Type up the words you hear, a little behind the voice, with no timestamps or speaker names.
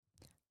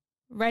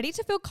Ready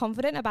to feel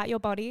confident about your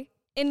body,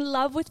 in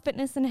love with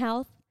fitness and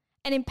health,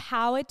 and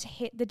empowered to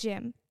hit the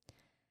gym?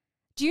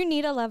 Do you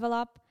need a level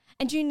up?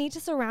 And do you need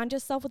to surround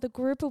yourself with a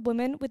group of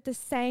women with the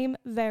same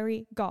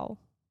very goal?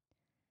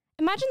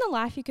 Imagine the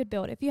life you could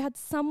build if you had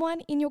someone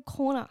in your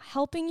corner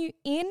helping you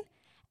in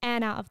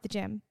and out of the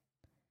gym.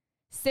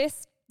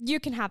 Sis,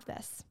 you can have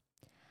this.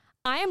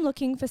 I am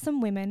looking for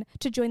some women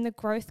to join the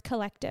Growth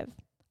Collective,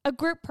 a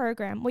group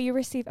program where you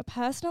receive a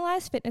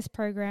personalized fitness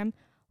program,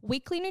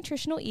 weekly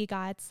nutritional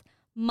e-guides,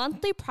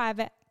 monthly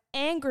private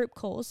and group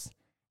calls,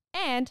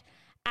 and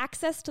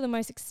access to the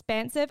most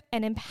expansive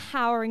and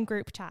empowering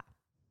group chat.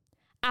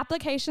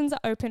 Applications are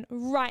open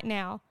right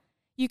now.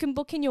 You can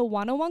book in your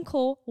one-on-one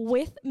call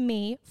with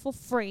me for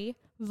free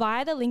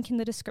via the link in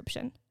the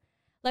description.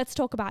 Let's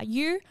talk about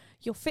you,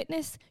 your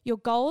fitness, your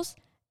goals,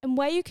 and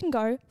where you can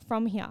go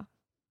from here.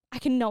 I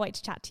cannot wait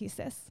to chat to you,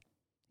 sis.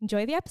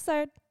 Enjoy the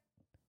episode.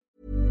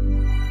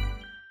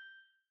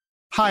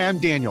 Hi, I'm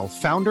Daniel,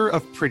 founder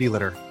of Pretty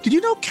Litter. Did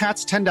you know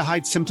cats tend to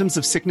hide symptoms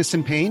of sickness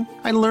and pain?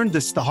 I learned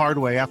this the hard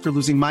way after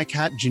losing my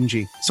cat,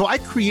 Gingy. So I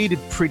created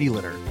Pretty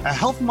Litter, a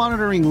health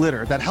monitoring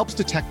litter that helps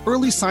detect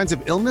early signs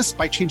of illness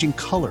by changing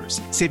colors,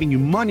 saving you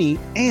money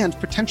and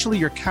potentially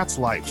your cat's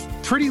life.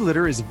 Pretty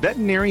Litter is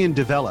veterinarian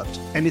developed,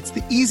 and it's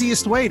the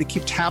easiest way to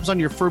keep tabs on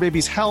your fur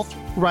baby's health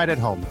right at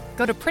home.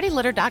 Go to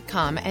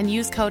prettylitter.com and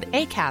use code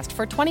ACAST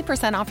for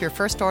 20% off your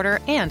first order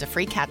and a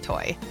free cat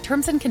toy.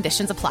 Terms and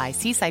conditions apply.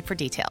 See site for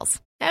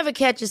details. Ever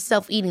catch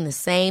yourself eating the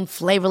same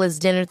flavorless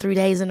dinner 3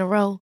 days in a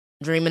row?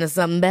 Dreaming of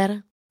something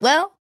better?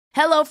 Well,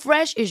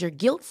 HelloFresh is your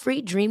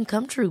guilt-free dream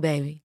come true,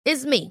 baby.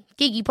 It's me,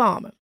 Keke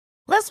Palmer.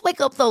 Let's wake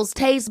up those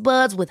taste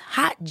buds with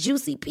hot,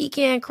 juicy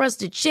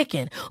pecan-crusted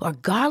chicken or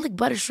garlic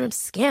butter shrimp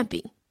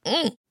scampi.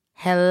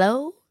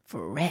 Hello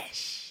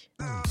Fresh.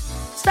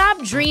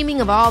 Stop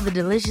dreaming of all the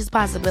delicious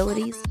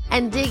possibilities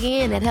and dig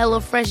in at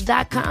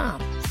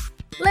HelloFresh.com.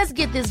 Let's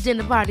get this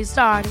dinner party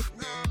started.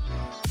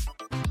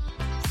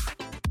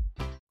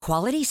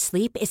 Quality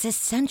sleep is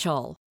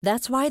essential.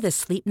 That's why the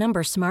Sleep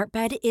Number Smart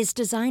Bed is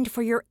designed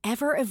for your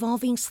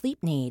ever-evolving sleep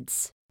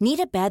needs. Need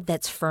a bed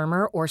that's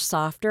firmer or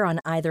softer on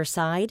either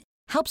side?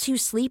 Helps you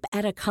sleep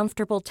at a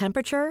comfortable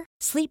temperature?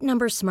 Sleep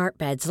Number Smart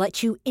Beds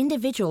let you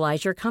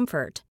individualize your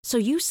comfort, so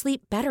you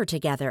sleep better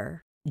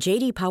together.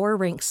 J.D. Power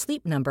ranks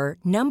Sleep Number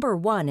number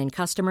 1 in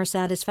customer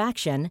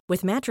satisfaction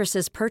with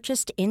mattresses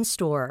purchased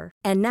in-store.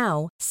 And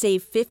now,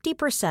 save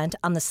 50%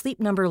 on the Sleep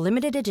Number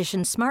Limited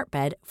Edition Smart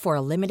Bed for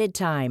a limited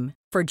time.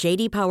 For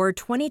J.D. Power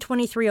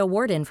 2023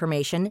 award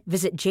information,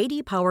 visit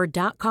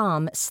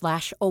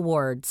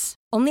jdpower.com/awards.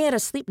 Only at a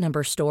Sleep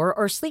Number store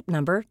or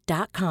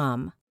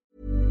sleepnumber.com.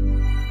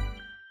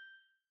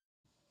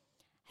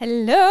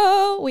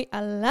 Hello, we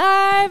are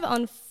live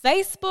on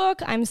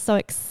Facebook. I'm so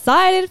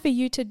excited for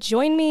you to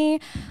join me.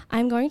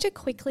 I'm going to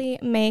quickly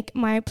make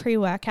my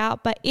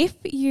pre-workout, but if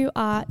you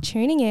are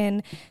tuning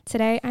in,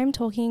 today I'm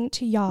talking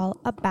to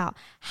y'all about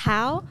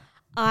how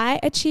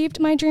I achieved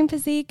my dream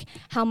physique,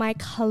 how my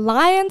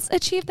clients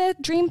achieved their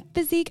dream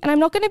physique, and I'm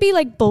not going to be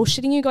like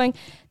bullshitting you going,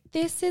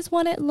 this is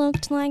what it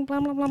looked like,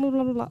 blah, blah, blah, blah,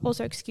 blah, blah.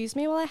 Also, excuse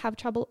me while I have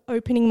trouble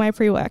opening my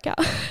pre-workout.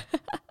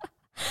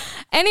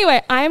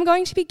 Anyway, I am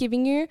going to be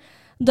giving you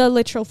the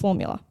literal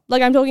formula.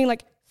 Like I'm talking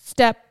like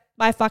step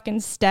by fucking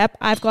step.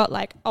 I've got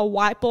like a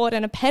whiteboard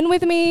and a pen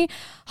with me.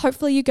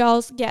 Hopefully you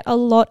girls get a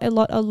lot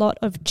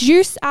of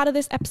juice out of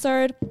this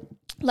episode.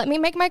 Let me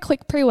make my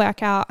quick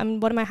pre-workout.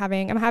 What am I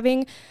having? I'm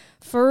having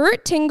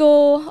Fruit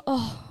Tingle.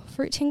 Oh,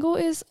 Fruit Tingle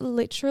is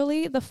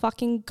literally the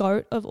fucking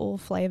goat of all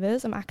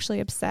flavors. I'm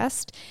actually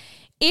obsessed.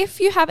 If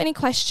you have any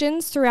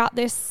questions throughout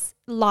this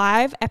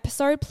live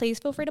episode, please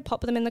feel free to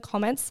pop them in the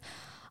comments.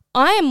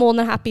 I am more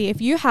than happy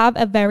if you have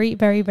a very,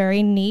 very,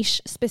 very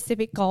niche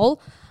specific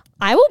goal.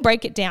 I will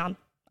break it down.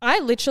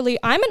 I'm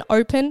an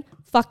open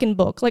fucking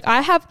book. Like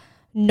I have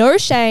no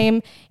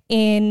shame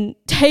in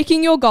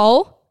taking your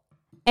goal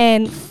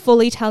and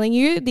fully telling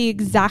you the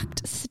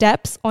exact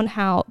steps on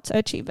how to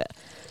achieve it.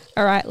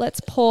 All right, let's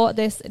pour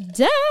this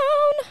down.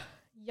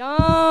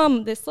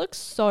 Yum. This looks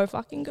so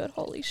fucking good.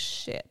 Holy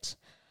shit.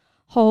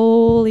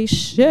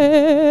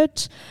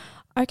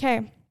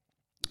 Okay,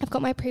 I've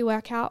got my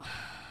pre-workout.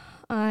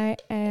 I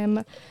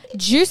am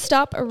juiced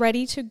up,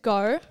 ready to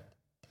go.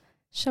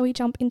 Shall we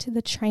jump into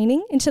the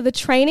training, into the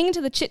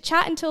chit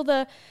chat, into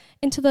the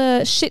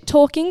shit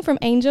talking from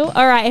Angel?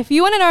 All right. If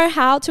you want to know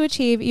how to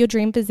achieve your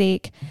dream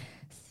physique,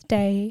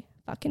 stay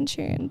fucking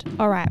tuned.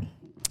 All right.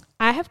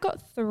 I have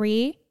got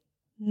 3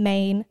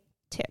 main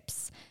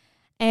tips.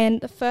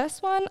 And the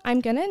first one I'm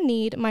going to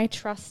need my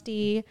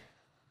trusty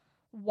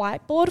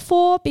whiteboard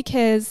for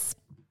because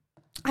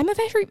I'm a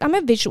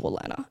visual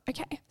learner.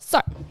 Okay.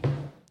 So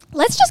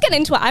let's just get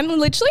into it. I'm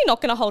literally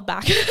not going to hold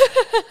back.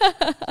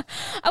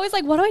 I was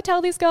like, what do I tell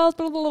these girls?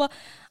 Blah, blah, blah.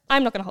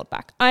 I'm not going to hold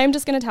back. I'm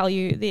just going to tell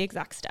you the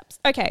exact steps.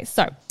 Okay,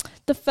 so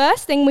the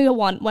first thing we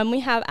want when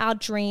we have our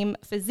dream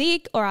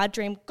physique or our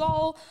dream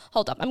goal,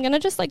 hold up, I'm going to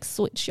just like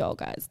switch y'all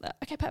guys there.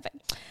 Okay,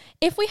 perfect.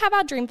 If we have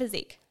our dream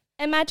physique,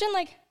 imagine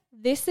like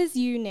this is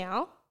you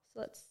now.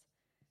 So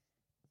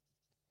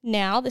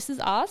now. This is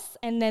us.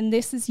 And then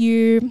this is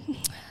you.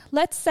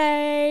 Let's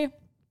say,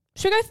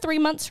 should we go 3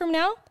 months from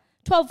now?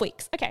 12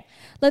 weeks. Okay,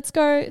 let's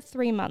go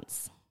 3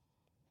 months.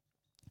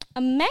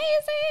 Amazing.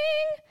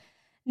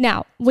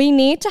 Now, we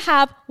need to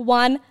have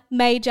one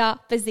major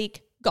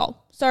physique goal.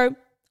 So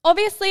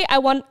obviously, I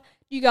want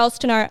you girls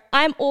to know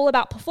I'm all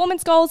about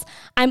performance goals.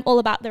 I'm all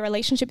about the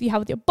relationship you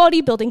have with your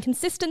body, building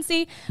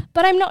consistency.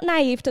 But I'm not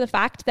naive to the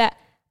fact that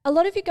a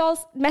lot of you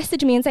girls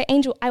message me and say,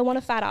 Angel, I want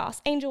a fat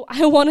ass. Angel,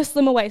 I want a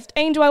slimmer waist.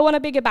 Angel, I want a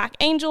bigger back.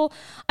 Angel,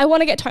 I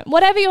want to get toned.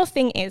 Whatever your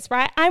thing is,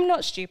 right? I'm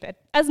not stupid.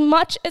 As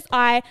much as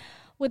I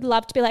would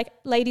love to be like,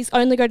 ladies,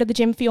 only go to the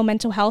gym for your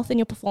mental health and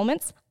your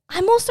performance,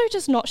 I'm also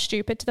just not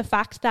stupid to the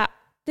fact that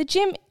the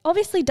gym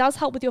obviously does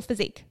help with your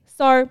physique.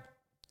 So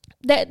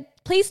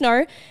that please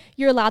know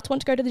you're allowed to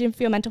want to go to the gym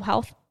for your mental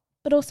health,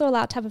 but also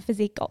allowed to have a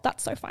physique goal.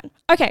 That's so fun.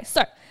 Okay,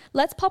 so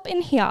let's pop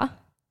in here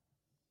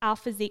our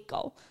physique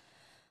goal.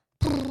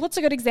 What's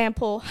a good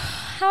example?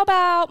 How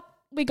about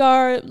we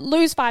go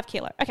lose 5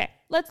 kilo? Okay,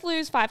 let's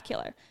lose 5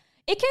 kilo.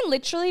 It can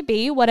literally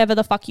be whatever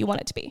the fuck you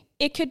want it to be.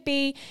 It could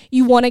be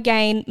you want to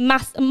gain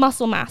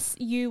muscle mass.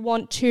 You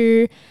want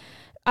to,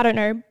 I don't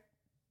know,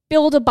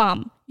 build a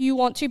bum. You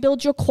want to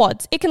build your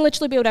quads. It can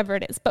literally be whatever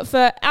it is. But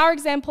for our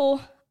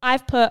example,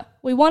 I've put,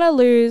 we want to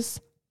lose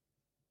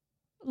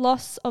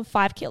loss of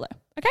 5 kilo.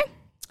 Okay?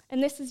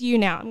 And this is you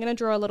now. I'm going to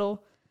draw a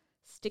little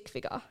stick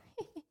figure.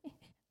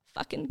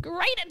 Fucking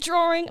great at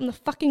drawing. I'm the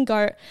fucking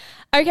goat.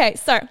 Okay,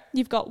 so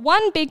you've got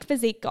one big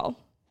physique goal.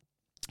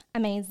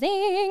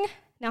 Amazing.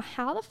 Now,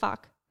 how the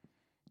fuck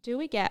do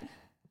we get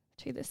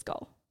to this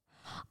goal?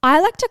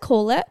 I like to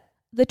call it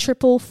the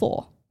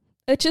 444,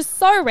 which is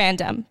so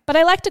random, but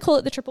I like to call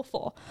it the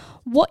 444.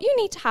 What you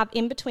need to have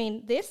in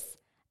between this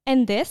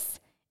and this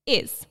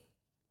is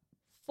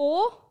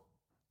 4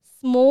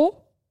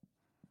 small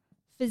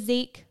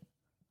physique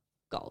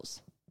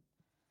goals.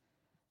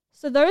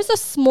 So those are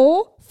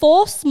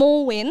 4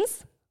 small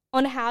wins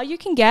on how you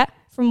can get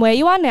from where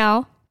you are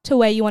now to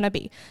where you want to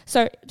be.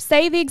 So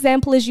say the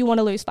example is you want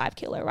to lose 5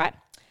 kilo, right?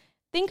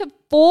 Think of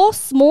 4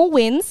 small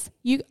wins.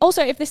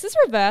 Also, if this is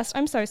reversed,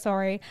 I'm so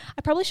sorry.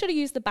 I probably should have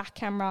used the back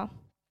camera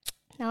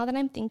now that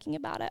I'm thinking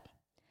about it.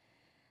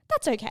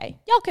 That's okay.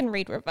 Y'all can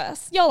read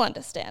reverse. Y'all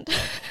understand.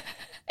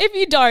 If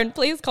you don't,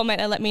 please comment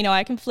and let me know.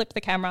 I can flip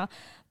the camera,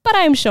 but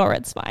I'm sure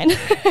it's fine.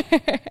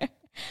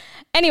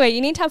 Anyway,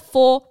 you need to have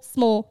 4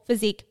 small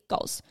physique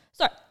goals.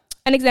 So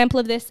an example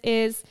of this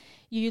is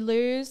you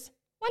lose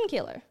 1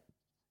 kilo.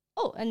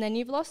 Oh, and then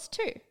you've lost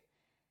 2.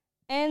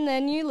 And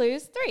then you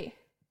lose 3. And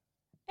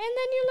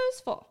then you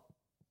lose 4.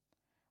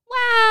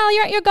 Wow,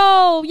 you're at your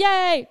goal.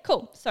 Yay.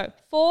 Cool. So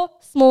 4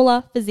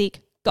 smaller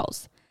physique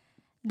goals.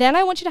 Then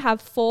I want you to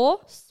have 4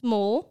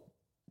 small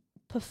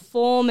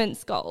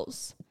performance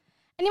goals.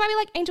 And you might be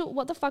like, Angel,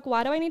 what the fuck?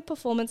 Why do I need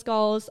performance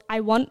goals? I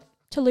want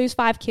to lose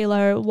 5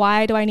 kilo.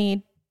 Why do I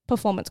need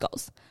performance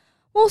goals?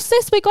 Well,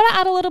 sis, we got to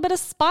add a little bit of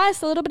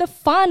spice, a little bit of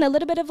fun, a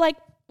little bit of like,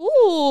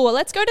 ooh,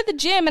 let's go to the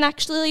gym and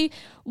actually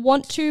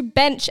want to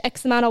bench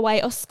X amount of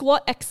weight or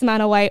squat X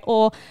amount of weight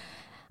or,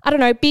 I don't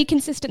know, be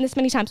consistent this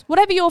many times.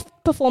 Whatever your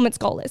performance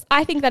goal is,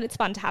 I think that it's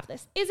fun to have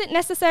this. Is it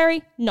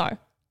necessary? No.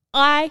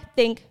 I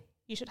think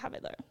you should have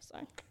it though. So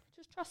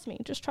just trust me.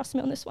 Just trust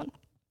me on this one.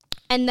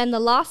 And then the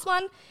last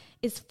one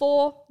is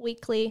 4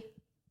 weekly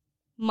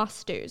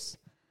must-dos.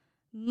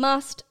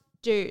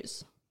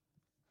 Must-dos.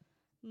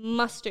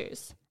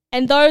 Must-dos.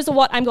 And those are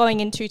what I'm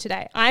going into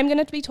today. I'm going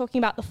to be talking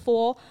about the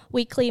 4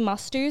 weekly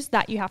must-dos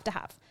that you have to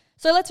have.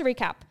 So let's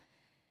recap.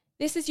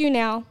 This is you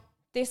now.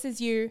 This is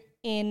you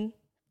in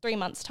 3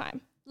 months'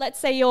 time. Let's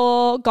say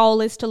your goal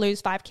is to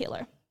lose 5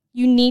 kilo.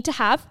 You need to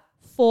have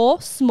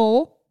 4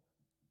 small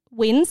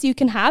wins you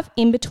can have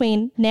in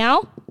between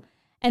now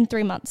and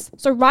 3 months.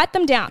 So write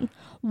them down.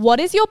 What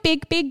is your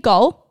big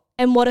goal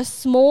and what are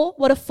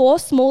 4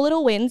 small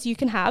little wins you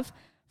can have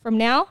from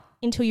now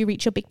until you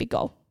reach your big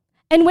goal?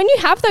 And when you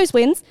have those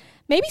wins,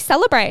 maybe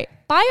celebrate.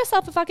 Buy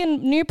yourself a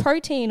fucking new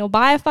protein or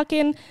buy a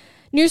fucking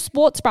new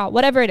sports bra,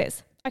 whatever it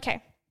is.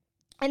 Okay.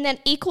 And then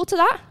equal to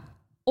that,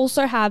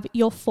 also have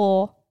your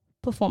 4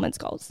 performance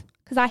goals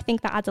because I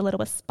think that adds a little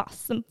bit of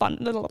spice and fun.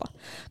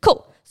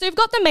 Cool. So you've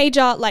got the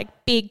major, like,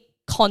 big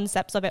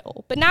concepts of it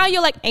all. But now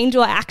you're like,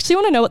 Angel, I actually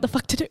want to know what the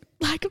fuck to do.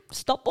 Like,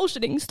 stop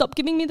bullshitting. Stop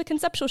giving me the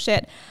conceptual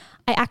shit.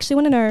 I actually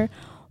want to know,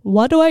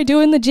 what do I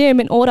do in the gym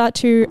in order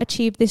to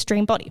achieve this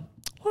dream body?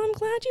 Well, I'm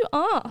glad you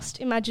asked,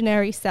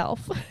 imaginary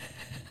self.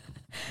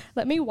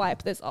 Let me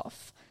wipe this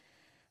off.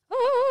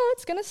 Oh,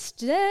 it's going to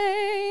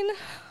stain.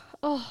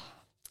 Oh,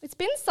 it's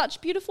been such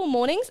beautiful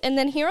mornings. And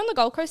then here on the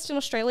Gold Coast in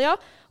Australia,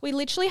 we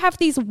literally have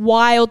these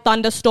wild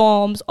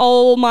thunderstorms.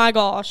 Oh my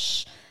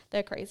gosh.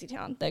 They're crazy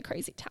town. They're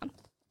crazy town.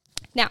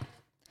 Now,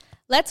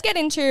 let's get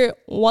into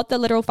what the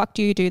literal fuck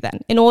do you do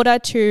then in order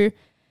to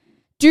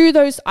do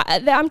those.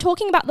 I'm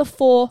talking about the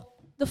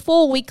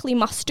four weekly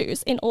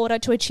must-dos in order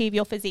to achieve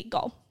your physique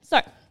goal. So,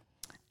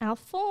 our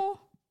 4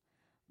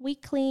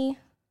 weekly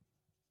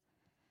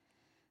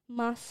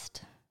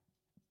must-dos.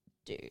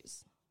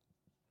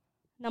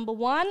 Number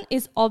 1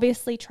 is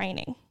obviously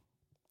training.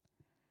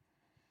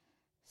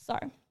 So,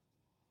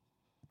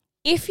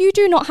 If you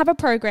do not have a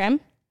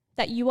program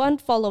that you are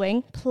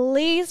following,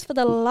 please, for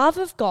the love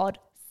of God,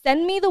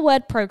 send me the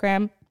word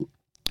program.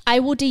 I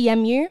will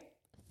DM you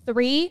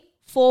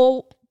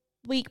 3-4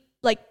 week,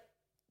 like,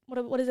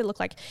 what does it look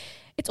like?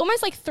 It's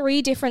almost like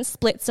 3 different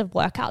splits of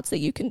workouts that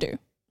you can do.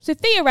 So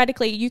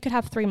theoretically, you could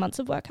have 3 months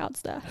of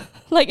workouts there,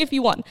 like if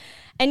you want.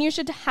 And you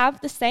should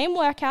have the same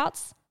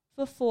workouts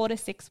for 4 to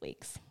 6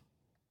 weeks.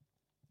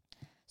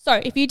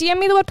 So if you DM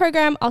me the word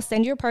program, I'll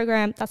send you a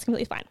program. That's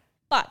completely fine.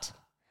 But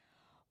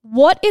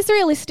what is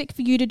realistic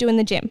for you to do in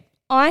the gym?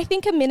 I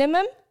think a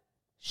minimum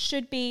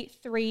should be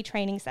 3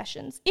 training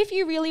sessions. If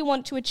you really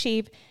want to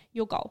achieve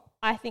your goal,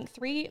 I think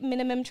 3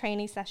 minimum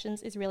training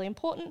sessions is really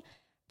important.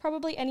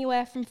 Probably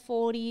anywhere from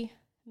 40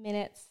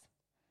 minutes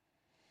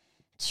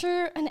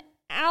to an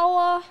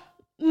hour,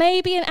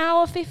 maybe an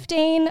hour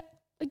 15.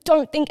 I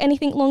don't think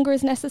anything longer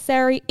is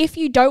necessary. If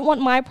you don't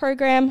want my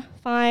program,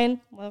 fine.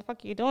 What the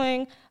fuck are you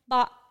doing?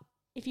 But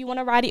if you want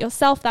to write it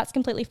yourself, that's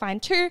completely fine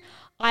too.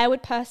 I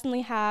would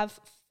personally have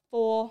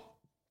 4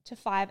 to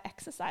 5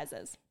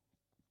 exercises.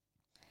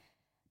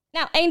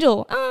 Now,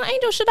 Angel,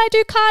 should I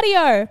do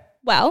cardio?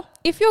 Well,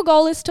 if your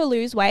goal is to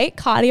lose weight,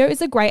 cardio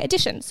is a great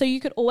addition. So you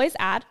could always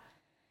add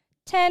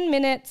 10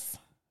 minutes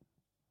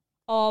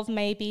of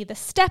maybe the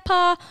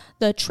stepper,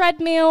 the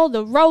treadmill,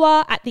 the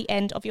rower at the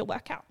end of your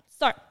workout.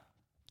 So,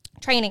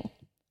 training,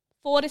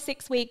 4 to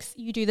 6 weeks,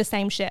 you do the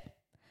same shit.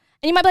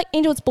 And you might be like,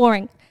 Angel, it's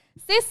boring.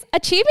 Sis,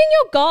 achieving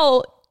your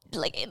goal,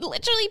 like, it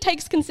literally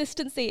takes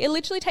consistency. It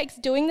literally takes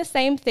doing the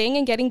same thing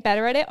and getting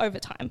better at it over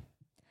time.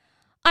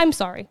 I'm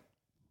sorry.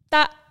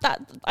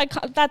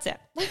 That's it.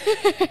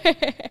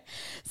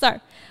 So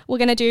we're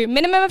going to do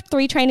minimum of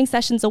 3 training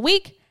sessions a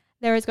week.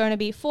 There is going to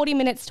be 40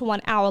 minutes to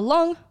 1 hour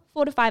long,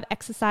 4 to 5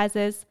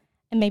 exercises,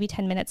 and maybe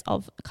 10 minutes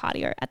of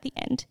cardio at the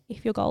end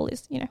if your goal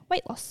is,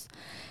 weight loss.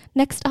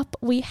 Next up,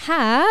 we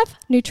have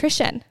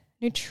nutrition.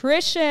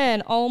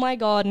 Nutrition. Oh my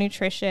God,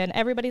 nutrition.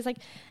 Everybody's like,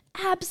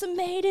 abs are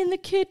made in the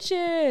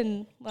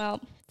kitchen. Well,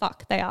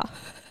 fuck, they are.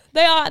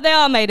 They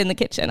are made in the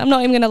kitchen. I'm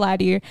not even going to lie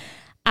to you.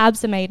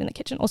 Abs are made in the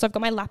kitchen. Also, I've got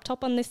my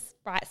laptop on this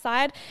right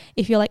side.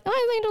 If you're like,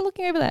 oh, I'm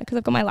looking over there, because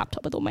I've got my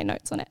laptop with all my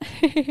notes on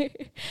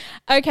it.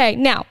 Okay,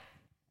 now,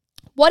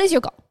 what is your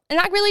goal? And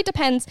that really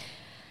depends.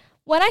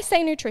 When I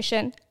say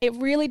nutrition, it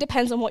really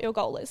depends on what your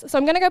goal is. So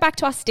I'm going to go back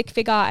to our stick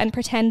figure and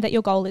pretend that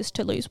your goal is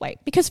to lose weight.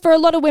 Because for a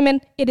lot of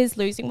women, it is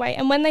losing weight.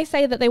 And when they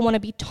say that they want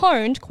to be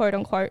toned, quote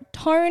unquote,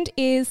 toned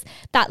is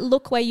that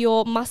look where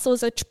your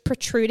muscles are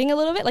protruding a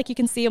little bit, like you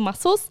can see your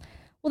muscles.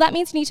 Well, that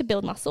means you need to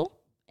build muscle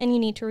and you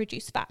need to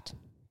reduce fat.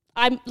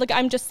 I'm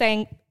just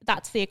saying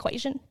that's the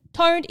equation.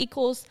 Toned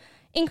equals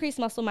increased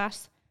muscle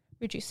mass,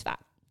 reduce fat.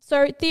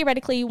 So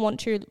theoretically, you want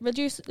to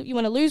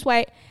lose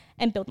weight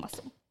and build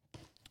muscle.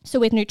 So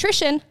with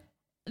nutrition,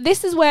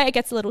 this is where it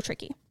gets a little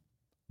tricky.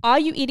 Are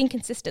you eating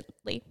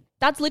consistently?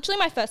 That's literally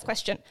my first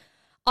question.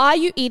 Are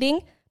you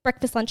eating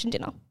breakfast, lunch, and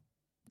dinner?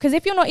 Because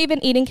if you're not even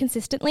eating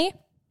consistently,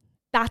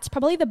 that's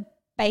probably the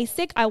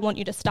basic I want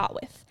you to start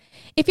with.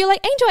 If you're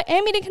like, Angel, I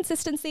am eating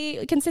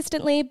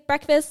consistently,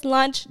 breakfast,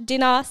 lunch,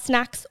 dinner,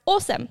 snacks,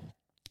 awesome.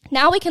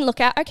 Now we can look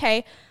at,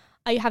 okay,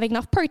 are you having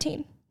enough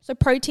protein? So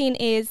protein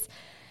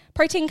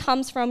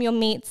comes from your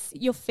meats,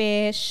 your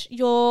fish,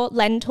 your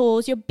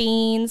lentils, your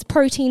beans,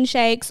 protein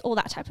shakes, all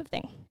that type of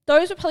thing.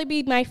 Those would probably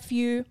be my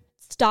few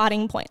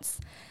starting points.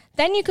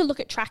 Then you could look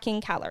at tracking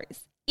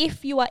calories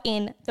if you are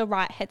in the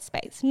right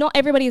headspace. Not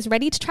everybody is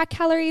ready to track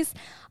calories.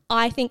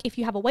 I think if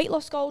you have a weight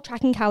loss goal,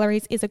 tracking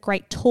calories is a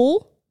great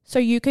tool. So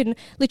you can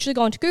literally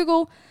go onto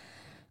Google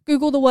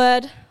the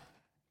word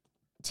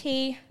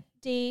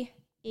TDEE.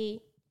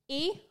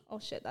 Oh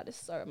shit, that is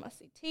so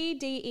messy.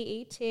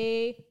 TDEE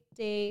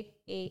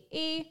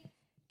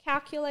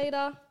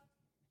calculator.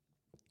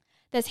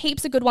 There's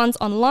heaps of good ones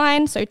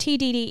online. So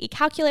TDEE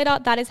calculator,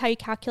 that is how you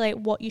calculate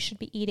what you should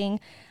be eating,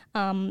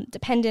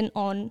 dependent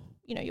on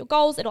your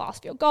goals. It'll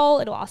ask for your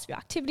goal. It'll ask for your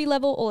activity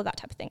level, all of that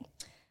type of thing.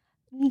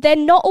 They're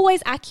not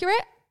always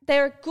accurate.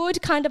 They're a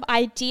good kind of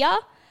idea,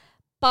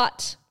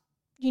 but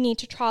you need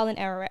to trial and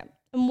error it.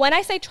 And when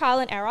I say trial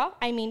and error,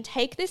 I mean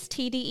take this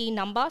TDE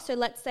number. So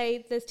let's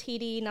say this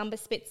TDE number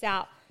spits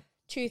out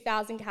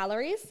 2,000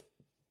 calories.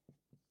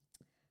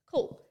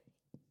 Cool.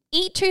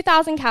 Eat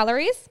 2,000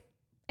 calories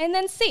and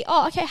then see,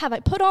 okay, have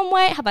I put on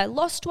weight? Have I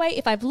lost weight?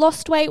 If I've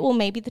lost weight, well,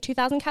 maybe the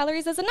 2,000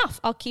 calories is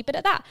enough. I'll keep it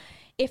at that.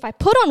 If I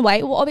put on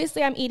weight, well,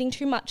 obviously I'm eating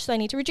too much, so I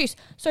need to reduce.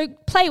 So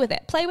play with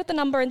it. Play with the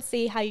number and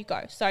see how you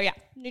go. So yeah,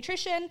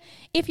 nutrition,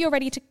 if you're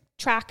ready to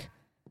track,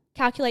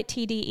 calculate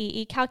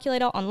TDEE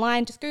calculator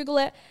online, just Google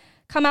it,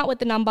 come out with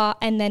the number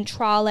and then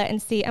trial it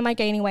and see, am I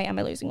gaining weight? Am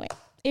I losing weight?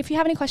 If you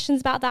have any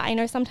questions about that, I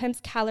know sometimes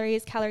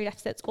calories, calorie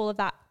deficits, all of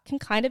that can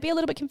kind of be a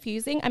little bit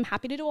confusing. I'm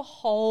happy to do a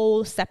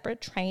whole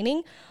separate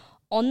training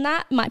on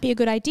that. Might be a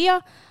good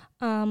idea.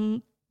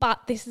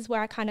 But this is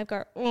where I kind of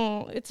go,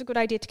 it's a good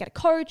idea to get a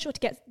coach or to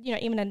get,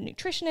 even a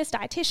nutritionist,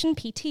 dietitian,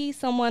 PT,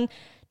 someone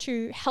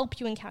to help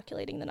you in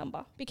calculating the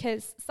number.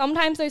 Because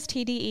sometimes those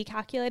TDE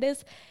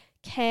calculators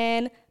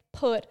can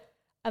put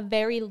a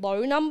very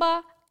low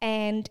number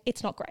and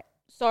it's not great.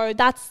 So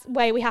that's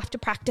where we have to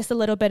practice a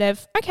little bit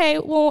of, okay,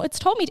 well, it's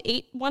told me to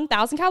eat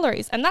 1,000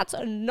 calories and that's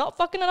not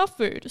fucking enough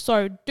food.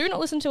 So do not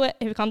listen to it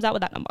if it comes out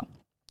with that number.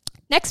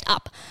 Next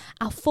up,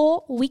 our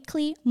 4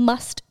 weekly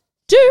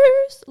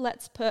must-dos.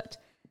 Let's put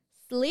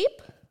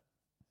sleep,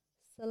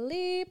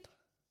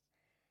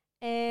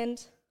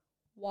 and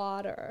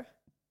water.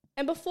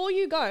 And before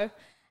you go,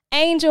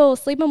 Angel,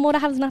 sleep and water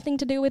has nothing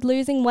to do with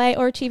losing weight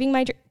or achieving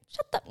my dream.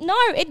 Shut the... No,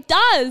 it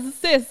does,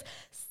 sis.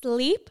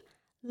 Sleep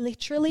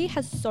literally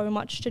has so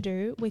much to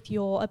do with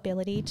your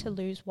ability to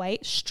lose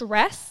weight.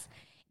 Stress,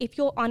 if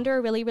you're under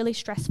a really, really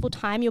stressful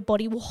time, your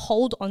body will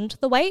hold on to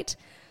the weight.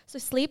 So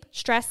sleep,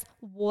 stress,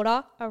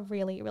 water are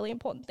really, really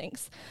important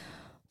things.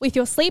 With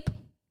your sleep,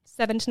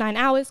 7 to 9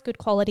 hours, good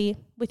quality.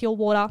 With your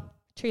water,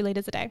 2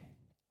 liters a day.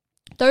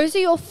 Those are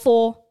your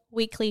 4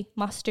 weekly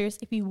must-dos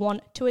if you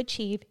want to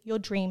achieve your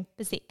dream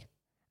physique.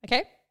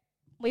 Okay?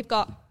 We've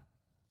got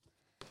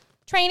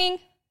training,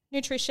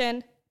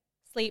 nutrition,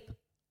 sleep,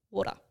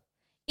 water.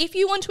 If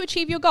you want to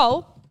achieve your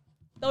goal,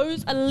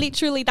 those are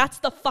literally, that's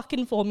the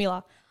fucking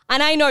formula.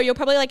 And I know you're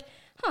probably like,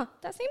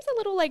 that seems a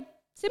little like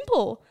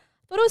simple.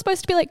 I thought it was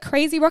supposed to be like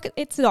crazy rocket.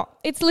 It's not.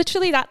 It's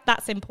literally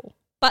that simple.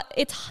 But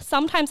it's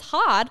sometimes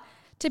hard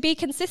to be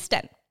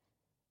consistent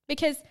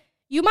because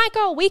you might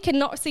go a week and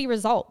not see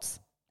results.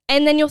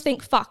 And then you'll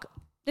think, fuck,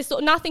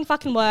 nothing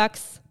fucking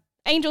works.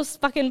 Angel's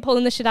fucking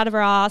pulling the shit out of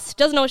her ass.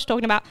 Doesn't know what she's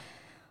talking about.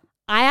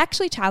 I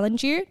actually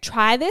challenge you,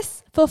 try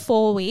this for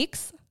 4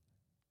 weeks.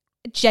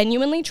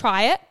 Genuinely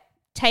try it.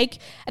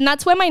 And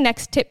that's where my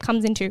next tip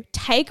comes into.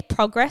 Take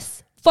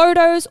progress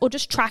photos or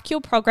just track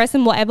your progress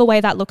in whatever way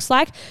that looks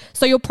like.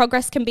 So your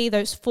progress can be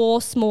those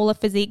 4 smaller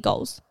physique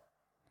goals.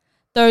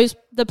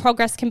 The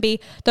progress can be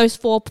those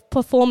 4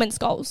 performance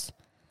goals.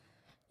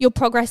 Your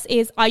progress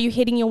is, are you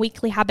hitting your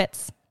weekly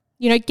habits?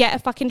 You know, get a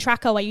fucking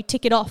tracker where you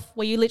tick it off,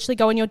 where you literally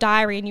go in your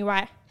diary and you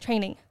write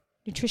training,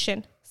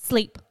 nutrition,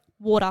 sleep,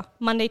 water,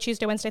 Monday,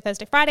 Tuesday, Wednesday,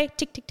 Thursday, Friday,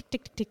 tick, tick, tick,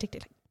 tick, tick, tick, tick,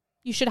 tick.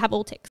 You should have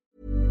all ticks.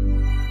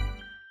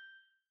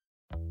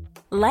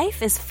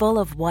 Life is full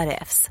of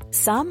what-ifs.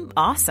 Some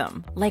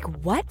awesome, like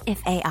what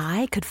if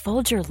AI could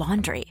fold your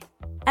laundry?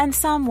 And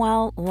some,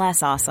 well,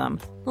 less awesome,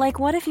 like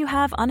what if you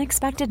have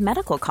unexpected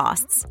medical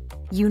costs?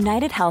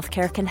 United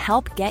Healthcare can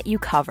help get you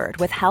covered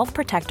with Health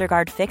Protector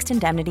Guard fixed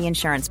indemnity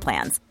insurance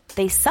plans.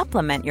 They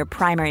supplement your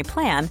primary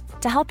plan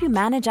to help you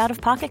manage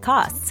out-of-pocket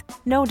costs.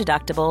 No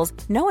deductibles,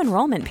 no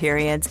enrollment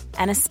periods,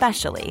 and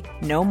especially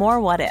no more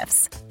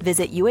what-ifs.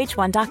 Visit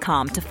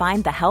UH1.com to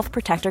find the Health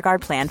Protector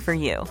Guard plan for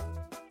you.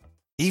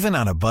 Even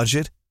on a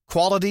budget,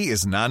 quality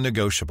is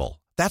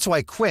non-negotiable. That's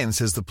why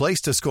Quince is the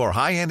place to score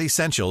high-end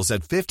essentials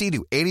at 50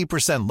 to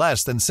 80%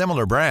 less than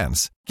similar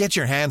brands. Get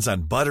your hands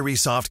on buttery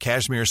soft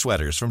cashmere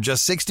sweaters from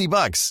just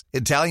 $60,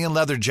 Italian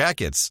leather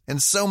jackets,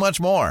 and so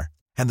much more.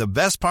 And the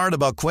best part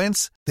about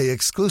Quince, they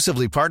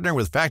exclusively partner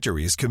with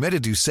factories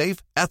committed to safe,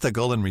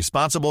 ethical, and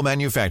responsible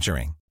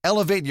manufacturing.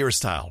 Elevate your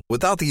style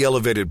without the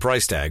elevated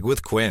price tag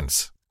with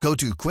Quince. Go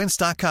to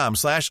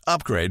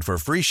quince.com/upgrade for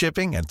free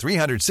shipping and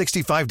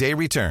 365-day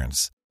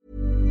returns.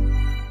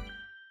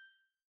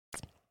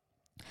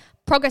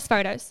 Progress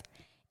photos.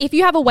 If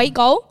you have a weight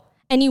goal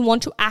and you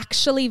want to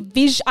actually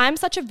I'm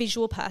such a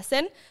visual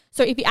person.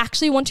 So if you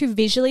actually want to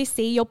visually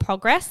see your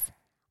progress,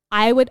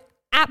 I would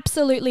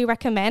absolutely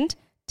recommend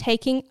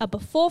taking a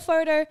before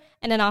photo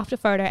and an after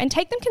photo and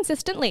take them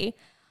consistently.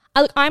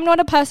 I'm not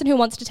a person who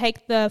wants to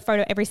take the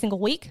photo every single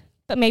week,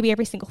 but maybe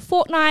every single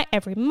fortnight,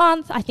 every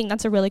month. I think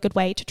that's a really good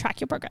way to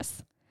track your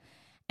progress.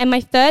 And my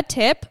third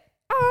tip,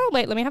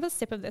 let me have a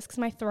sip of this because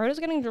my throat is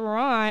getting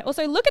dry.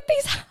 Also, look at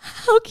these,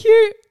 how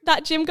cute,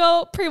 that Gym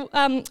Girl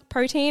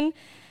protein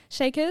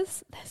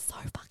shakers. They're so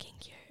fucking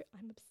cute.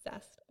 I'm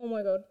obsessed. Oh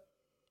my God.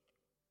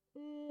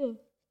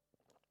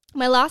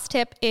 My last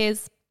tip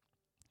is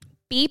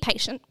be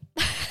patient.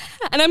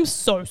 And I'm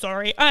so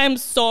sorry. I am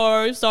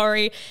so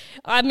sorry.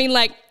 I mean,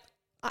 like,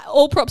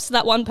 all props to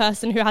that one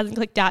person who hasn't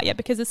clicked out yet,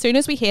 because as soon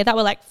as we hear that,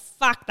 we're like,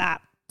 fuck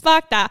that.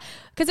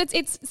 Because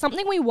it's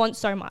something we want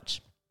so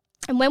much.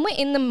 And when we're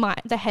in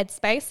the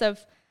headspace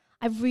of,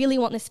 I really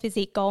want this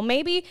physique goal,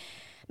 maybe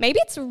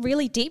it's a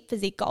really deep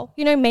physique goal.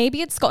 You know,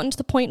 maybe it's gotten to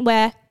the point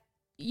where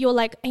you're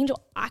like,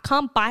 Angel, I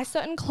can't buy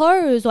certain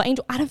clothes, or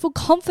Angel, I don't feel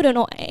confident,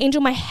 or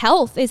Angel, my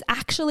health is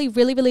actually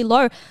really, really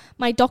low.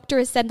 My doctor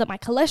has said that my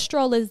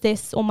cholesterol is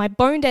this, or my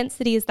bone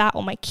density is that,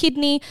 or my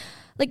kidney.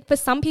 Like, for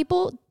some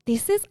people,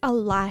 this is a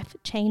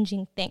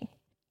life-changing thing.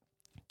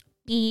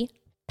 Be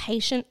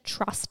patient,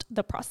 trust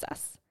the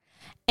process.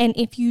 And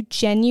if you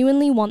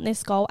genuinely want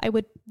this goal, I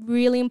would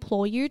really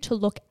implore you to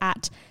look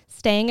at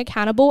staying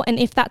accountable. And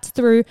if that's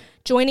through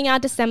joining our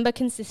December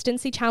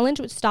consistency challenge,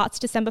 which starts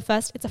December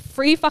 1st, it's a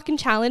free fucking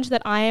challenge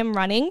that I am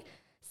running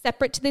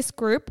separate to this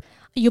group.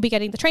 You'll be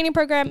getting the training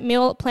program,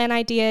 meal plan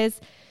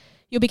ideas.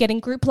 You'll be getting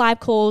group live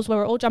calls where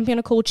we're all jumping on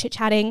a call,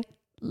 chit-chatting.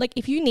 Like,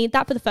 if you need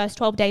that for the first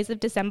 12 days of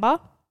December,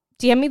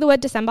 DM me the word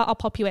December, I'll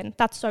pop you in.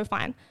 That's so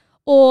fine.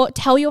 Or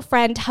tell your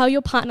friend, tell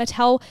your partner,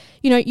 tell,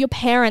 your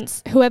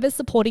parents, whoever's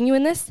supporting you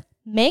in this,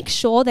 make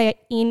sure they're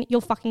in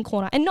your fucking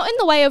corner. And not in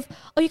the way of,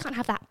 oh, you can't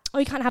have that. Oh,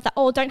 you can't have that.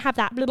 Oh, don't have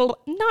that. Blah, blah, blah.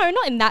 No,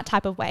 not in that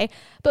type of way.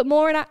 But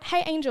more in a,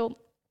 hey, Angel,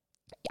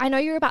 I know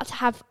you're about to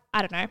have, I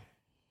don't know,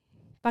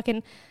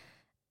 fucking,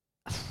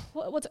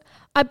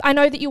 I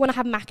know that you want to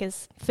have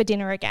Macca's for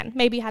dinner again.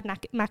 Maybe you had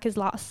Macca's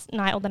last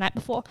night or the night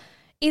before.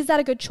 Is that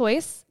a good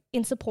choice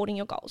in supporting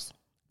your goals?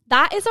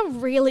 That is a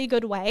really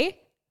good way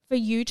for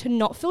you to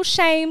not feel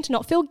shamed,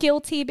 not feel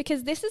guilty,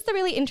 because this is the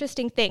really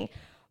interesting thing.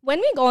 When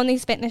we go on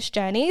these fitness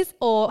journeys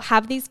or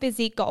have these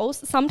physique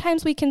goals,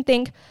 sometimes we can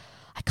think,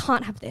 I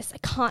can't have this, I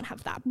can't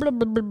have that, blah,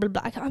 blah, blah, blah,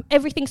 blah.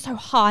 Everything's so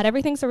hard,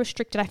 everything's so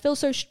restricted. I feel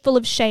so full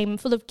of shame,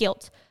 full of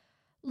guilt.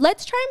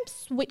 Let's try and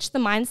switch the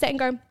mindset and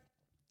go,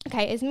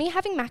 okay, is me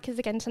having Macca's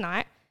again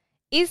tonight,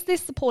 is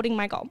this supporting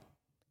my goal?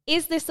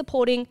 Is this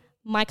supporting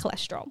my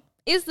cholesterol?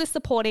 Is this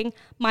supporting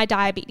my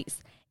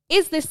diabetes?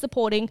 Is this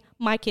supporting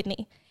my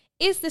kidney?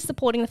 Is this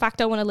supporting the fact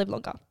I want to live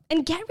longer?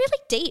 And get really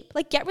deep,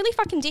 like get really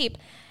fucking deep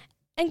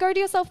and go to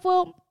yourself,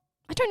 well,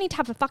 I don't need to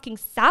have a fucking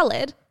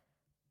salad,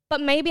 but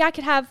maybe I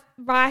could have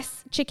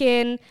rice,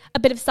 chicken, a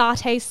bit of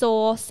satay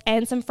sauce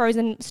and some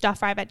frozen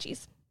stir-fry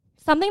veggies.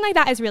 Something like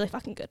that is really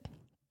fucking good.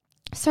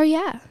 So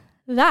yeah,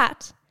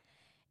 that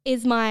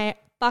is my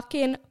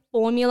fucking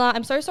formula.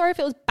 I'm so sorry if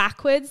it was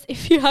backwards.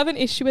 If you have an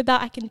issue with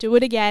that, I can do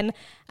it again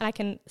and I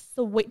can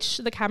switch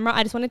the camera.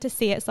 I just wanted to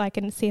see it so I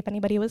can see if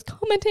anybody was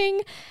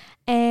commenting.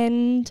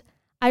 And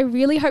I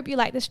really hope you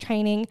like this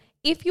training.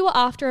 If you are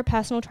after a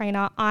personal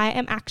trainer, I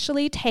am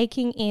actually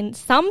taking in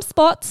some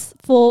spots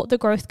for the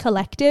Growth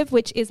Collective,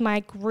 which is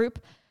my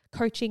group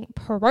coaching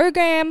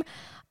program.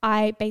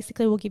 I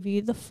basically will give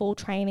you the full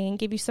training,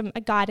 give you some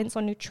guidance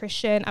on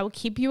nutrition. I will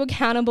keep you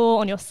accountable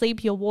on your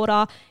sleep, your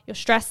water, your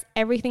stress,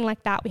 everything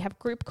like that. We have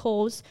group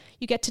calls.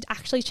 You get to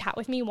actually chat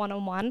with me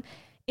one-on-one.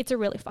 It's a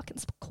really fucking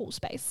cool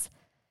space.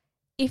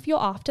 If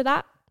you're after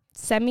that,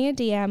 send me a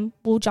DM.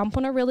 We'll jump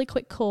on a really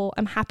quick call.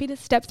 I'm happy to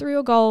step through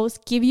your goals,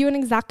 give you an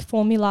exact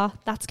formula.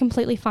 That's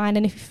completely fine.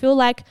 And if you feel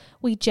like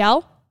we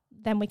gel,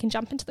 then we can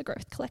jump into the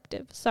Growth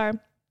Collective. So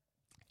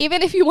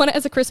even if you want it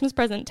as a Christmas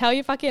present, tell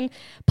your fucking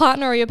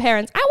partner or your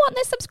parents, I want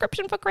this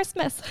subscription for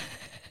Christmas.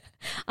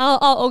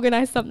 I'll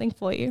organize something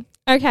for you.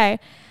 Okay,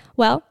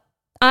 well,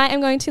 I am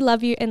going to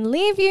love you and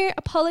leave you.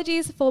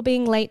 Apologies for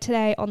being late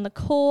today on the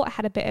call. I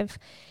had a bit of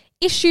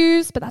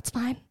issues, but that's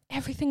fine.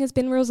 Everything has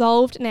been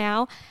resolved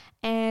now.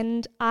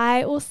 And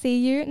I will see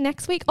you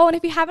next week. Oh, and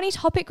if you have any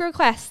topic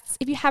requests,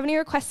 if you have any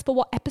requests for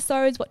what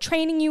episodes, what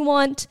training you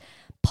want,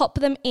 pop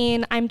them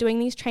in. I'm doing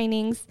these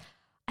trainings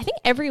I think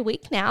every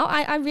week now.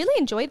 I really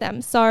enjoy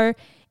them. So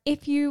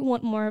if you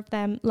want more of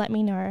them, let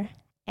me know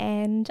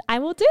and I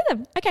will do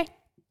them. Okay.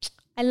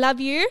 I love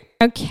you.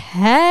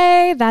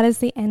 Okay. That is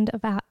the end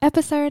of our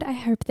episode. I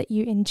hope that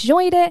you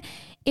enjoyed it.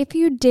 If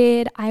you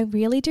did, I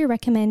really do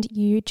recommend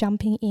you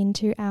jumping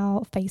into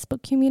our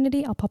Facebook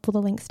community. I'll pop all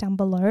the links down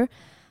below.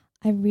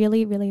 I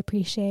really, really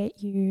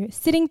appreciate you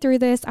sitting through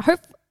this.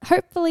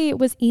 Hopefully it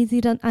was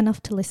easy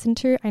enough to listen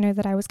to. I know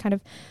that I was kind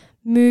of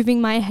moving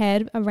my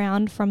head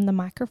around from the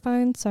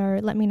microphone, so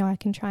let me know. I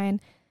can try and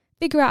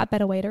figure out a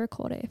better way to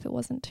record it if it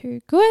wasn't too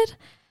good.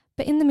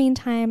 But in the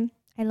meantime,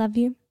 I love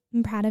you.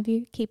 I'm proud of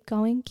you. Keep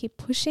going, keep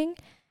pushing.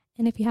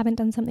 And if you haven't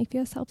done something for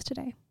yourself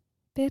today,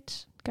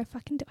 bitch, go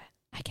fucking do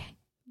it. Okay,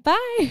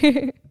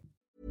 bye.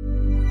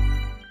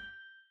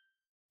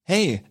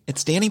 Hey,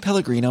 it's Danny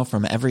Pellegrino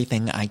from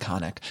Everything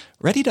Iconic.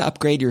 Ready to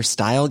upgrade your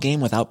style game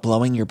without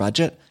blowing your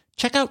budget?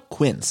 Check out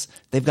Quince.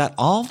 They've got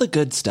all the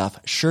good stuff,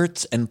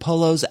 shirts and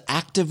polos,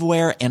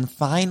 activewear, and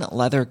fine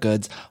leather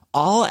goods,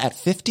 all at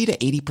 50 to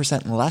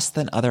 80% less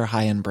than other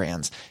high-end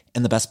brands.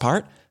 And the best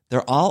part?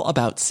 They're all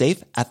about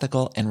safe,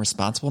 ethical, and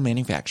responsible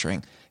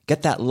manufacturing.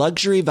 Get that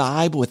luxury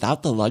vibe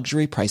without the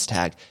luxury price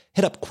tag.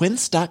 Hit up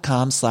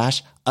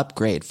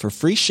quince.com/upgrade for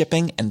free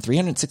shipping and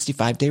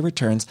 365-day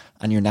returns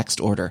on your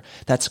next order.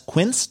 That's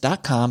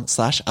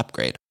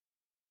quince.com/upgrade.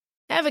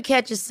 Ever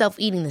catch yourself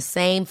eating the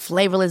same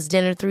flavorless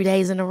dinner 3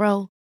 days in a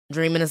row?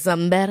 Dreaming of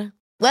something better?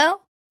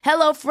 Well,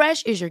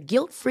 HelloFresh is your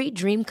guilt-free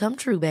dream come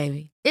true,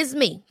 baby. It's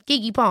me,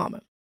 Keke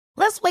Palmer.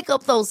 Let's wake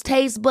up those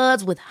taste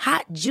buds with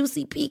hot,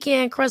 juicy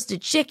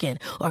pecan-crusted chicken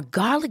or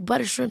garlic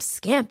butter shrimp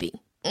scampi.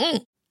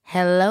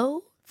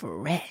 Hello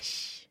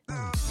Fresh.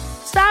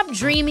 Stop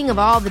dreaming of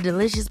all the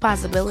delicious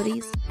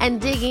possibilities and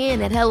dig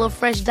in at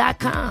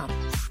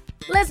HelloFresh.com.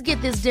 Let's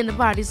get this dinner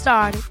party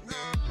started.